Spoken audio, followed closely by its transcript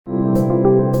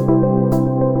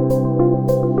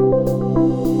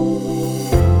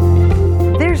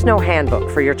There's no handbook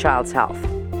for your child's health,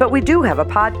 but we do have a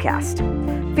podcast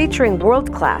featuring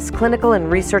world-class clinical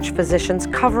and research physicians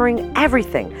covering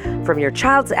everything from your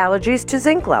child's allergies to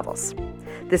zinc levels.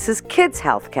 This is Kids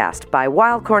Healthcast by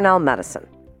Weill Cornell Medicine.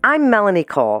 I'm Melanie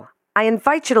Cole. I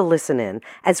invite you to listen in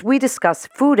as we discuss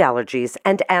food allergies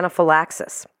and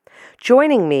anaphylaxis.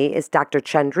 Joining me is Dr.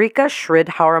 Chandrika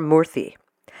Sridharamurthy.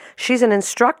 She's an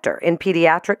instructor in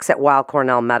pediatrics at Weill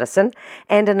Cornell Medicine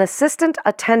and an assistant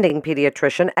attending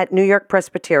pediatrician at New York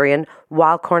Presbyterian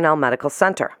Weill Cornell Medical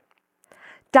Center.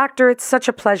 Doctor, it's such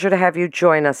a pleasure to have you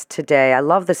join us today. I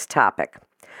love this topic.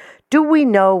 Do we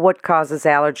know what causes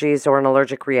allergies or an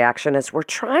allergic reaction as we're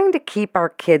trying to keep our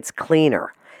kids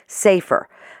cleaner, safer?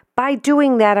 By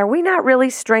doing that, are we not really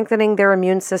strengthening their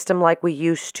immune system like we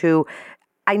used to?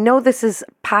 I know this is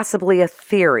possibly a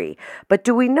theory, but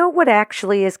do we know what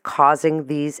actually is causing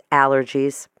these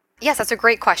allergies? Yes, that's a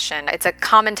great question. It's a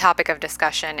common topic of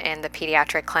discussion in the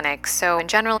pediatric clinic. So in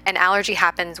general, an allergy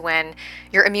happens when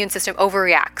your immune system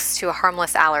overreacts to a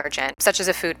harmless allergen, such as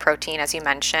a food protein, as you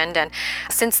mentioned. And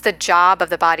since the job of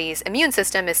the body's immune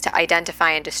system is to identify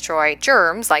and destroy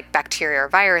germs like bacteria or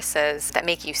viruses that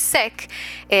make you sick,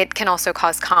 it can also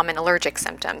cause common allergic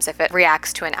symptoms if it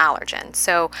reacts to an allergen.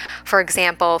 So, for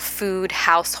example, food,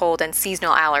 household, and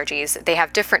seasonal allergies, they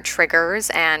have different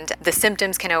triggers and the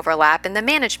symptoms can overlap and the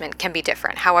management can be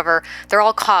different. However, they're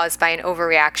all caused by an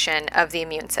overreaction of the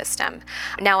immune system.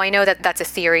 Now, I know that that's a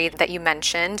theory that you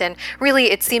mentioned, and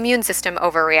really it's the immune system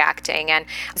overreacting. And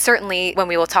certainly when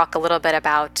we will talk a little bit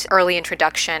about early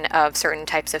introduction of certain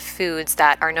types of foods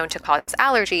that are known to cause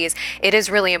allergies, it is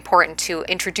really important to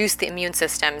introduce the immune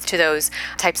system to those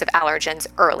types of allergens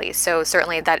early. So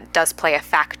certainly that does play a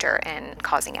factor in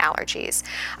causing allergies.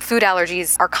 Food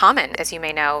allergies are common, as you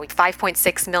may know.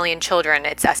 5.6 million children,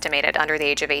 it's estimated, under the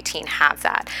age of 18 have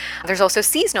that. There's also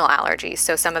seasonal allergies.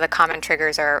 So some of the common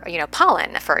triggers are,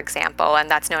 pollen, for example, and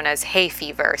that's known as hay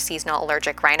fever, seasonal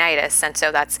allergic rhinitis. And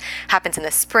so that happens in the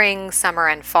spring, summer,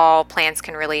 and fall. Plants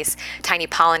can release tiny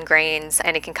pollen grains,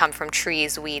 and it can come from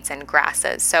trees, weeds, and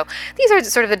grasses. So these are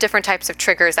sort of the different types of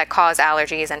triggers that cause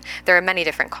allergies, and there are many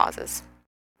different causes.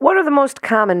 What are the most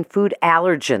common food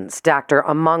allergens, doctor,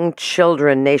 among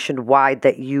children nationwide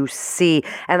that you see?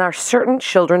 And are certain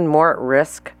children more at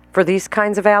risk for these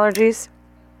kinds of allergies?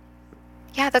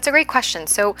 Yeah, that's a great question.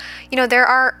 So, there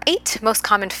are 8 most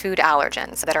common food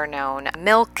allergens that are known: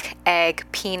 milk, egg,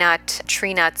 peanut,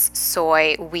 tree nuts,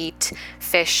 soy, wheat,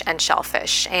 fish, and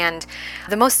shellfish. And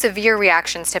the most severe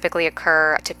reactions typically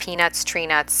occur to peanuts, tree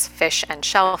nuts, fish, and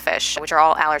shellfish, which are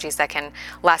all allergies that can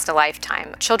last a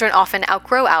lifetime. Children often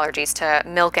outgrow allergies to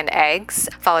milk and eggs,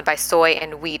 followed by soy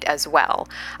and wheat as well.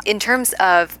 In terms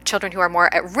of children who are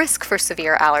more at risk for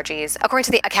severe allergies, according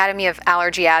to the Academy of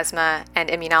Allergy, Asthma, and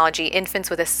Immunology, infants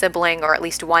with a sibling or at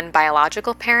least one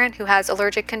biological parent who has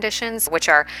allergic conditions, which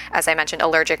are, as I mentioned,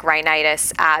 allergic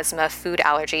rhinitis, asthma, food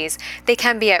allergies, they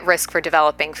can be at risk for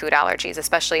developing food allergies,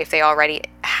 especially if they already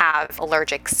have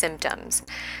allergic symptoms.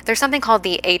 There's something called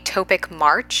the atopic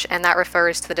march, and that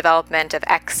refers to the development of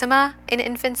eczema in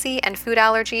infancy and food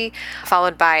allergy,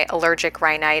 followed by allergic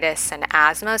rhinitis and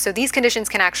asthma. So these conditions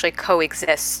can actually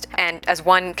coexist, and as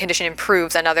one condition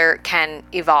improves, another can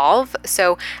evolve.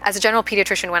 So as a general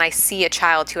pediatrician, when I see a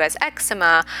child who has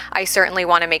eczema, I certainly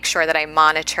want to make sure that I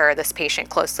monitor this patient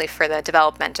closely for the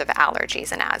development of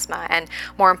allergies and asthma. And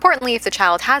more importantly, if the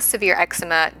child has severe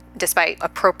eczema, despite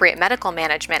appropriate medical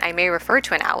management, I may refer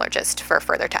to an allergist for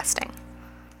further testing.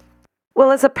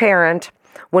 Well, as a parent,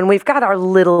 when we've got our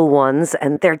little ones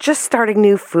and they're just starting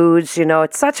new foods,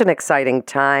 it's such an exciting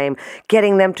time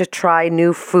getting them to try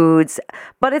new foods,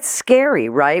 but it's scary,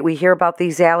 right? We hear about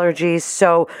these allergies,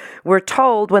 so we're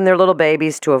told when they're little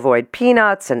babies to avoid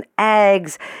peanuts and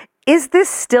eggs. Is this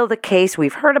still the case?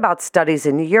 We've heard about studies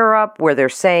in Europe where they're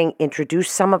saying introduce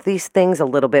some of these things a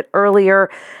little bit earlier.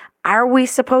 Are we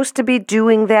supposed to be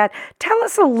doing that? Tell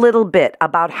us a little bit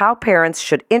about how parents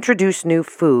should introduce new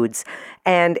foods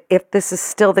and if this is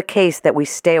still the case that we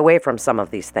stay away from some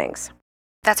of these things.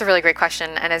 That's a really great question,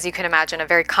 and as you can imagine, a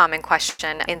very common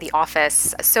question in the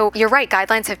office. So you're right,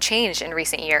 guidelines have changed in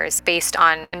recent years based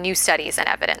on new studies and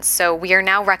evidence. So we are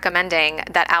now recommending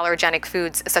that allergenic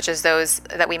foods, such as those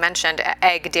that we mentioned,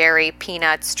 egg, dairy,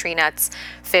 peanuts, tree nuts,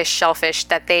 fish, shellfish,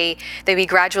 that they be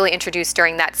gradually introduced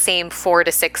during that same 4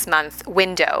 to 6 month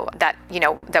window that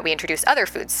we introduce other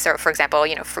foods. So for example,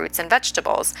 fruits and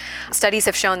vegetables. Studies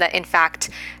have shown that in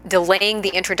fact, delaying the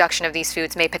introduction of these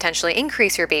foods may potentially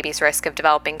increase your baby's risk of developing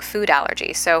developing food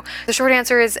allergy. So the short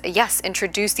answer is yes,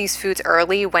 introduce these foods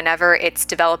early whenever it's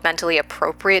developmentally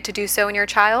appropriate to do so in your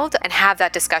child, and have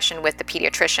that discussion with the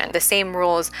pediatrician. The same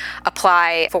rules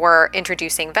apply for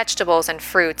introducing vegetables and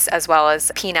fruits as well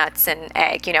as peanuts and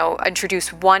egg.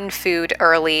 Introduce one food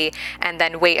early and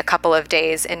then wait a couple of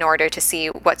days in order to see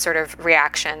what sort of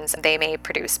reactions they may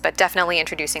produce. But definitely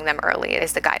introducing them early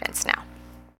is the guidance now.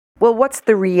 Well, what's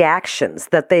the reactions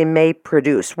that they may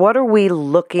produce? What are we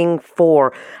looking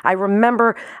for? I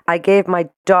remember I gave my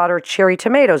daughter cherry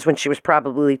tomatoes when she was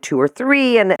probably 2 or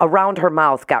 3, and around her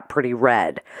mouth got pretty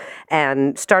red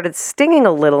and started stinging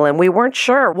a little, and we weren't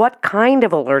sure what kind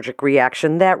of allergic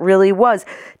reaction that really was.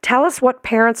 Tell us what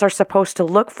parents are supposed to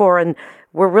look for, and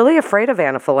we're really afraid of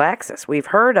anaphylaxis. We've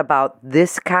heard about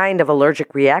this kind of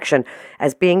allergic reaction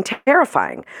as being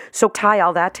terrifying. So tie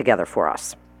all that together for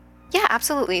us. Yeah,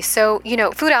 absolutely. So,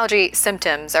 food allergy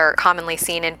symptoms are commonly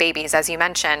seen in babies, as you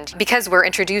mentioned, because we're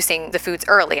introducing the foods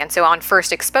early. And so on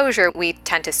first exposure, we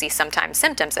tend to see sometimes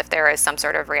symptoms if there is some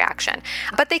sort of reaction.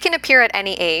 But they can appear at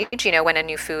any age, when a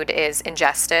new food is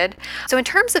ingested. So in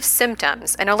terms of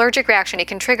symptoms, an allergic reaction, it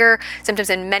can trigger symptoms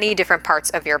in many different parts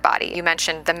of your body. You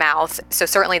mentioned the mouth, so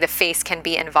certainly the face can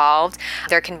be involved.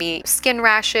 There can be skin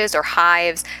rashes or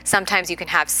hives. Sometimes you can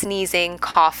have sneezing,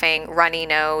 coughing, runny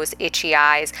nose, itchy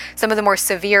eyes. Some of the more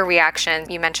severe reactions,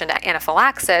 you mentioned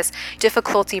anaphylaxis,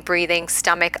 difficulty breathing,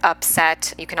 stomach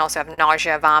upset. You can also have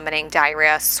nausea, vomiting,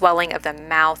 diarrhea, swelling of the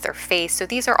mouth or face. So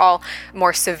these are all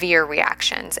more severe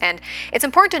reactions. And it's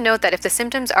important to note that if the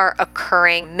symptoms are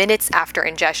occurring minutes after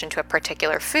ingestion to a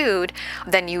particular food,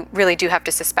 then you really do have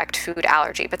to suspect food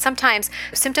allergy. But sometimes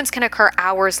symptoms can occur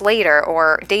hours later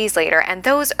or days later, and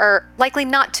those are likely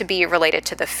not to be related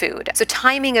to the food. So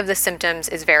timing of the symptoms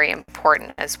is very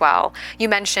important as well. You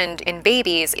mentioned in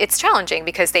babies, it's challenging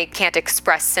because they can't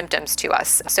express symptoms to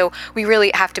us. So we really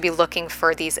have to be looking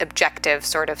for these objective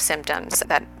sort of symptoms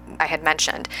that I had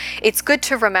mentioned. It's good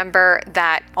to remember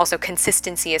that also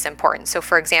consistency is important. So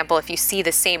for example, if you see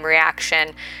the same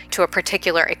reaction to a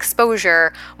particular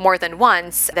exposure more than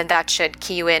once, then that should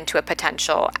key you into a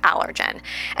potential allergen.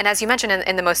 And as you mentioned,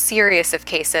 in the most serious of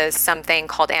cases, something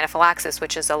called anaphylaxis,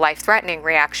 which is a life-threatening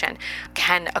reaction,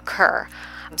 can occur.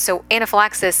 So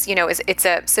anaphylaxis, it's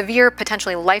a severe,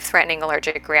 potentially life-threatening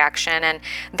allergic reaction, and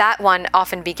that one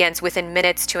often begins within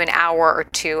minutes to an hour or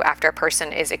two after a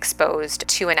person is exposed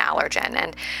to an allergen.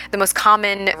 And the most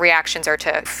common reactions are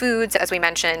to foods, as we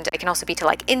mentioned. It can also be to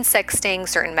like insect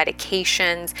stings, certain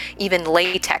medications, even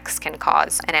latex can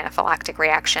cause an anaphylactic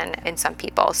reaction in some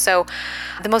people. So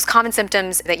the most common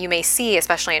symptoms that you may see,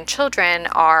 especially in children,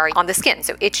 are on the skin.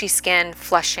 So itchy skin,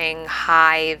 flushing,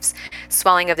 hives,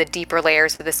 swelling of the deeper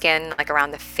layers of the skin, like around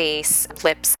the face,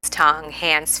 lips, tongue,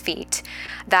 hands, feet.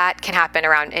 That can happen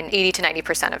around in 80 to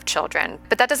 90% of children.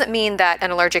 But that doesn't mean that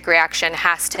an allergic reaction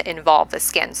has to involve the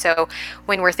skin. So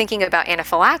when we're thinking about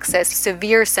anaphylaxis,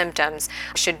 severe symptoms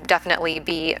should definitely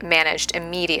be managed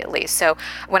immediately. So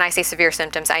when I say severe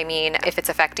symptoms, I mean if it's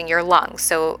affecting your lungs.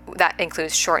 So that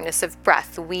includes shortness of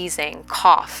breath, wheezing,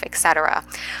 cough, etc.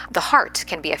 The heart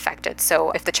can be affected.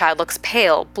 So if the child looks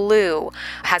pale, blue,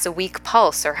 has a weak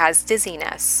pulse, or has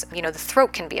dizziness, the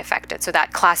throat can be affected. So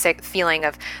that classic feeling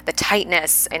of the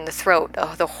tightness in the throat,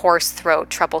 the hoarse throat,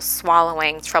 trouble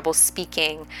swallowing, trouble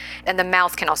speaking, and the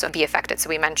mouth can also be affected. So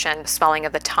we mentioned swelling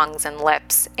of the tongues and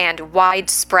lips, and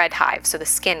widespread hives, so the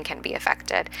skin can be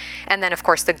affected. And then of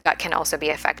course the gut can also be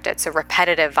affected. So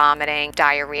repetitive vomiting,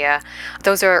 diarrhea,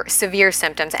 those are severe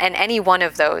symptoms, and any one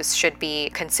of those should be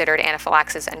considered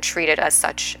anaphylaxis and treated as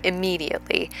such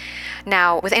immediately.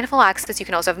 Now with anaphylaxis, you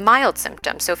can also have mild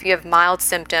symptoms. So if you have mild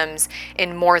symptoms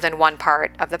in more than one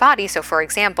part of the body, so for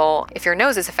example, if your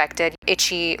nose is affected,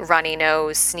 itchy, runny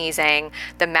nose, sneezing,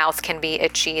 the mouth can be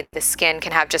itchy, the skin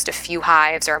can have just a few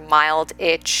hives or a mild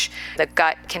itch, the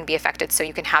gut can be affected, so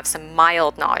you can have some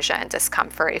mild nausea and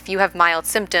discomfort. If you have mild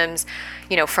symptoms,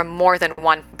 from more than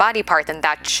one body part, then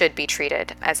that should be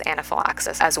treated as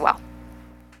anaphylaxis as well.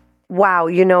 Wow,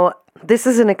 this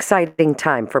is an exciting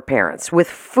time for parents with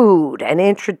food and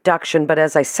introduction, but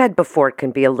as I said before, it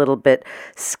can be a little bit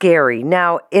scary.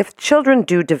 Now, if children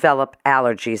do develop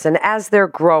allergies, and as they're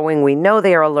growing, we know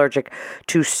they are allergic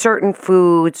to certain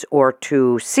foods or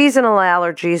to seasonal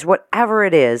allergies, whatever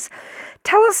it is,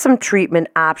 tell us some treatment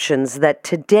options that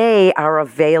today are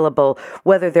available,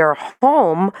 whether they're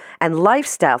home and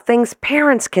lifestyle, things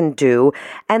parents can do,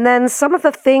 and then some of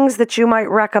the things that you might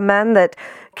recommend that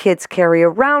kids carry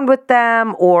around with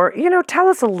them, or, tell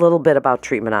us a little bit about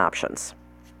treatment options.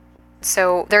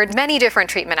 So there are many different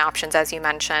treatment options, as you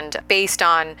mentioned, based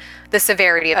on the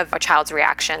severity of a child's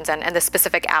reactions and the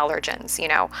specific allergens.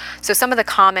 So some of the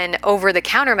common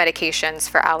over-the-counter medications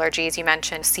for allergies, you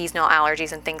mentioned seasonal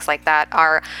allergies and things like that,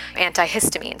 are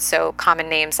antihistamines. So common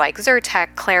names like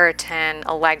Zyrtec, Claritin,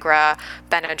 Allegra,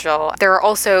 Benadryl. There are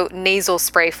also nasal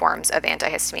spray forms of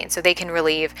antihistamines. So they can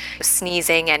relieve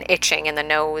sneezing and itching in the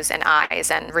nose and eyes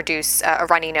and reduce a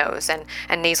runny nose and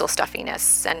nasal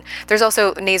stuffiness. And there's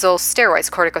also nasal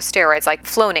steroids, corticosteroids, like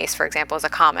Flonase, for example, is a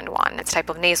common one. It's a type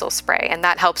of nasal spray, and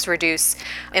that helps reduce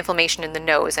inflammation in the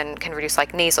nose and can reduce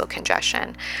like nasal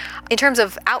congestion. In terms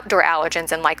of outdoor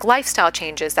allergens and like lifestyle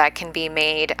changes that can be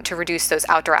made to reduce those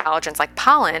outdoor allergens like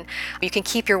pollen, you can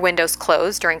keep your windows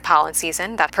closed during pollen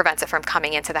season. That prevents it from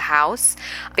coming into the house.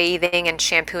 Bathing and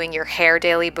shampooing your hair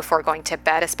daily before going to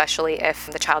bed, especially if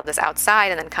the child is outside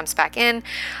and then comes back in.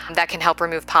 That can help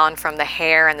remove pollen from the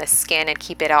hair and the skin and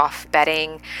keep it off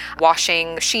bedding.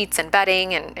 Washing sheets and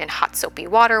bedding in hot soapy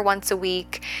water once a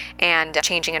week, and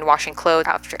changing and washing clothes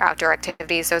after outdoor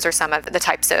activities. Those are some of the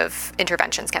types of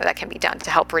interventions that can be done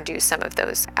to help reduce some of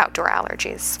those outdoor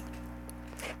allergies.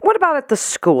 What about at the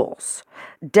schools?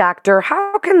 Doctor,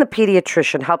 how can the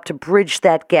pediatrician help to bridge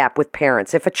that gap with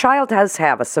parents if a child does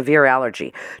have a severe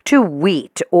allergy to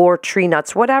wheat or tree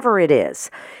nuts, whatever it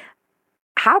is?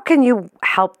 How can you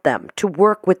help them to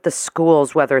work with the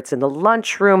schools, whether it's in the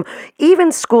lunchroom,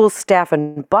 even school staff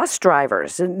and bus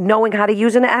drivers, knowing how to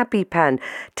use an EpiPen?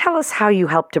 Tell us how you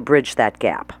help to bridge that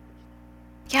gap.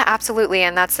 Yeah, absolutely.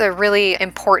 And that's a really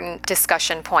important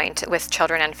discussion point with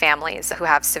children and families who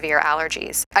have severe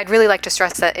allergies. I'd really like to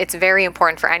stress that it's very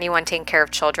important for anyone taking care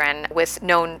of children with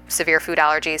known severe food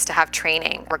allergies to have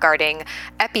training regarding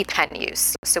EpiPen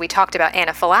use. So we talked about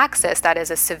anaphylaxis, that is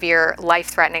a severe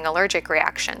life-threatening allergic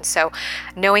reaction. So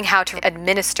knowing how to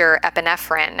administer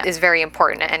epinephrine is very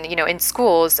important. And, in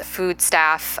schools, food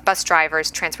staff, bus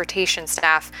drivers, transportation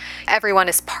staff, everyone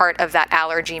is part of that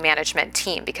allergy management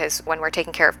team, because when we're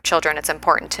taking care of children, it's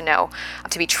important to know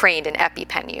to be trained in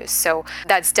EpiPen use. So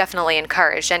that's definitely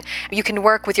encouraged. And you can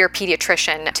work with your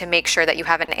pediatrician to make sure that you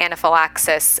have an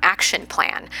anaphylaxis action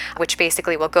plan, which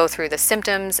basically will go through the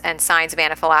symptoms and signs of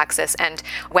anaphylaxis and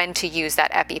when to use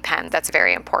that EpiPen. That's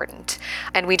very important.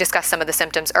 And we discussed some of the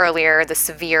symptoms earlier, the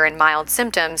severe and mild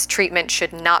symptoms. Treatment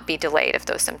should not be delayed if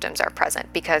those symptoms are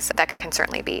present, because that can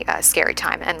certainly be a scary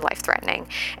time and life-threatening.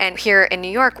 And here in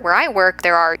New York, where I work,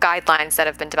 there are guidelines that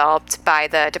have been developed by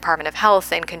the Department of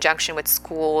Health in conjunction with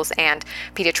schools and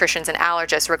pediatricians and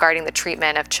allergists regarding the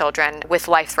treatment of children with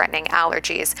life-threatening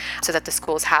allergies, so that the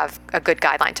schools have a good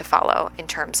guideline to follow in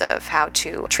terms of how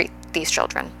to treat these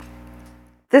children.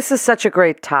 This is such a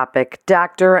great topic,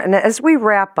 Doctor. And as we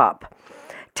wrap up,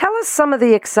 tell us some of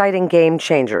the exciting game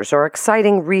changers or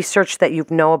exciting research that you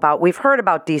know about. We've heard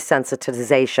about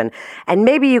desensitization, and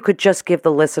maybe you could just give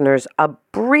the listeners a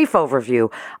brief overview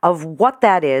of what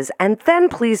that is, and then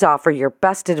please offer your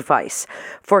best advice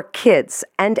for kids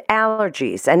and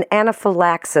allergies and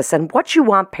anaphylaxis and what you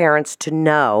want parents to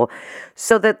know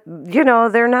so that,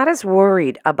 they're not as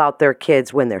worried about their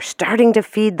kids when they're starting to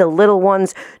feed the little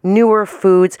ones newer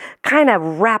foods. Kind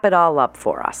of wrap it all up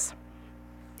for us.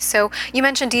 So you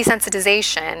mentioned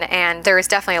desensitization, and there is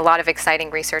definitely a lot of exciting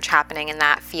research happening in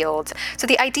that field. So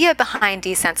the idea behind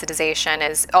desensitization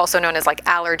is also known as like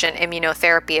allergen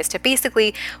immunotherapy, is to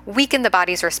basically weaken the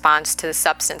body's response to the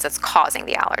substance that's causing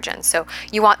the allergen. So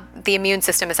you want the immune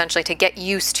system essentially to get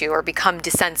used to or become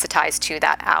desensitized to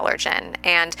that allergen.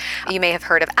 And you may have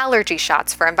heard of allergy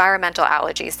shots for environmental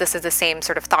allergies. This is the same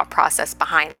sort of thought process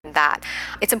behind that.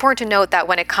 It's important to note that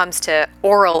when it comes to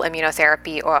oral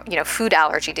immunotherapy or food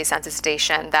allergy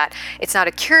desensitization, that it's not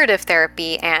a curative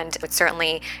therapy, and it's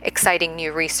certainly exciting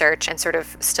new research and sort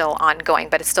of still ongoing,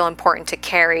 but it's still important to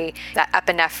carry that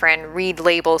epinephrine, read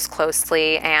labels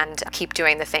closely, and keep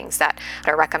doing the things that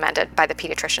are recommended by the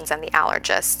pediatricians and the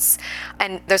allergists.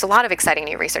 And there's a lot of exciting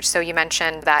new research. So you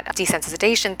mentioned that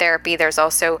desensitization therapy, there's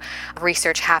also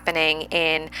research happening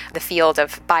in the field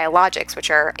of biologics, which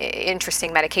are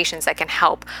interesting medications that can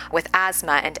help with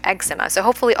asthma and eczema. So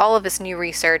hopefully all of this new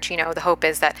research, the hope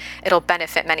is that it'll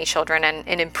benefit many children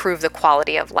and improve the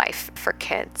quality of life for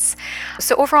kids.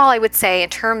 So overall, I would say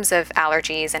in terms of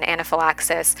allergies and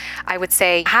anaphylaxis, I would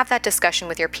say have that discussion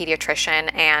with your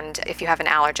pediatrician, and if you have an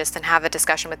allergist, then have a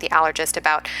discussion with the allergist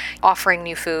about offering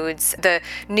new foods. The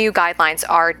new guidelines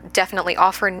are definitely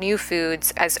offer new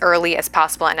foods as early as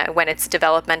possible, and when it's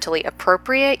developmentally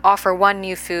appropriate, offer one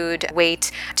new food,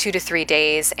 wait 2 to 3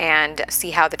 days, and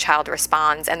see how the child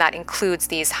responds. And that includes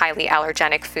these highly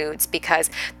allergenic foods, because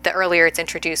because the earlier it's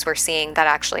introduced, we're seeing that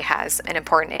actually has an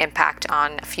important impact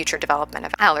on future development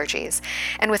of allergies.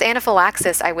 And with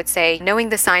anaphylaxis, I would say knowing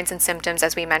the signs and symptoms,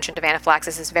 as we mentioned, of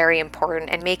anaphylaxis is very important,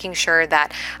 and making sure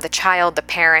that the child, the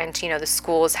parent, the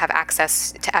schools have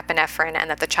access to epinephrine, and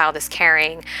that the child is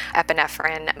carrying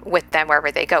epinephrine with them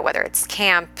wherever they go, whether it's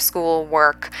camp, school,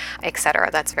 work, etc.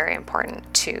 That's very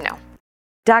important to know.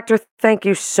 Doctor, thank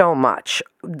you so much.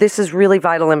 This is really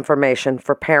vital information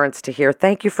for parents to hear.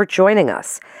 Thank you for joining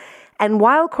us. And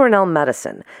Weill Cornell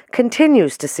Medicine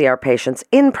continues to see our patients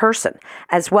in person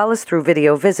as well as through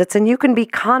video visits, and you can be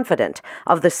confident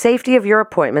of the safety of your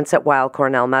appointments at Weill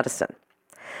Cornell Medicine.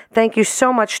 Thank you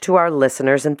so much to our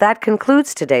listeners, and that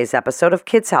concludes today's episode of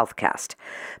Kids Healthcast.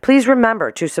 Please remember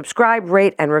to subscribe,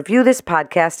 rate, and review this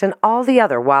podcast and all the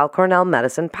other Weill Cornell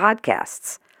Medicine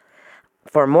podcasts.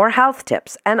 For more health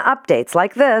tips and updates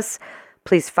like this,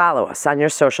 please follow us on your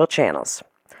social channels.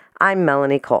 I'm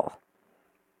Melanie Cole.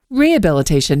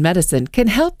 Rehabilitation medicine can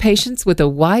help patients with a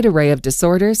wide array of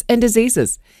disorders and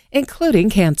diseases, including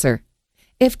cancer.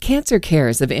 If cancer care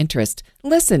is of interest,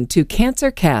 listen to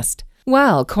CancerCast,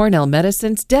 Weill Cornell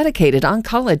Medicine's dedicated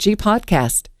oncology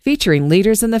podcast, featuring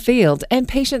leaders in the field and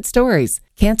patient stories.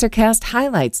 CancerCast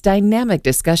highlights dynamic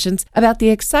discussions about the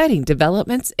exciting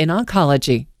developments in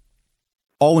oncology.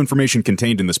 All information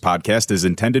contained in this podcast is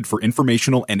intended for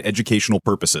informational and educational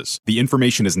purposes. The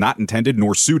information is not intended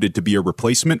nor suited to be a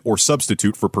replacement or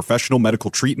substitute for professional medical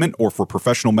treatment or for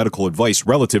professional medical advice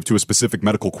relative to a specific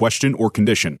medical question or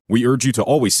condition. We urge you to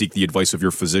always seek the advice of your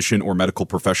physician or medical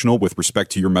professional with respect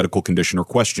to your medical condition or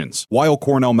questions. Weill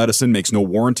Cornell Medicine makes no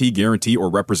warranty, guarantee, or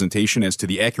representation as to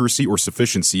the accuracy or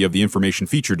sufficiency of the information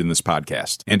featured in this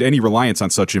podcast, and any reliance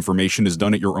on such information is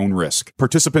done at your own risk.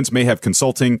 Participants may have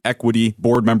consulting, equity,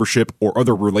 board membership, or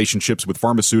other relationships with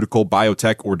pharmaceutical,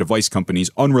 biotech, or device companies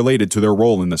unrelated to their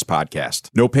role in this podcast.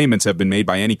 No payments have been made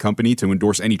by any company to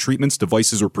endorse any treatments,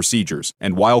 devices, or procedures,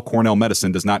 and Weill Cornell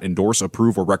Medicine does not endorse,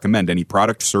 approve, or recommend any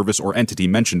product, service, or entity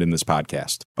mentioned in this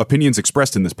podcast. Opinions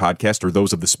expressed in this podcast are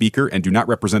those of the speaker and do not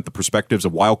represent the perspectives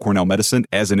of Weill Cornell Medicine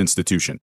as an institution.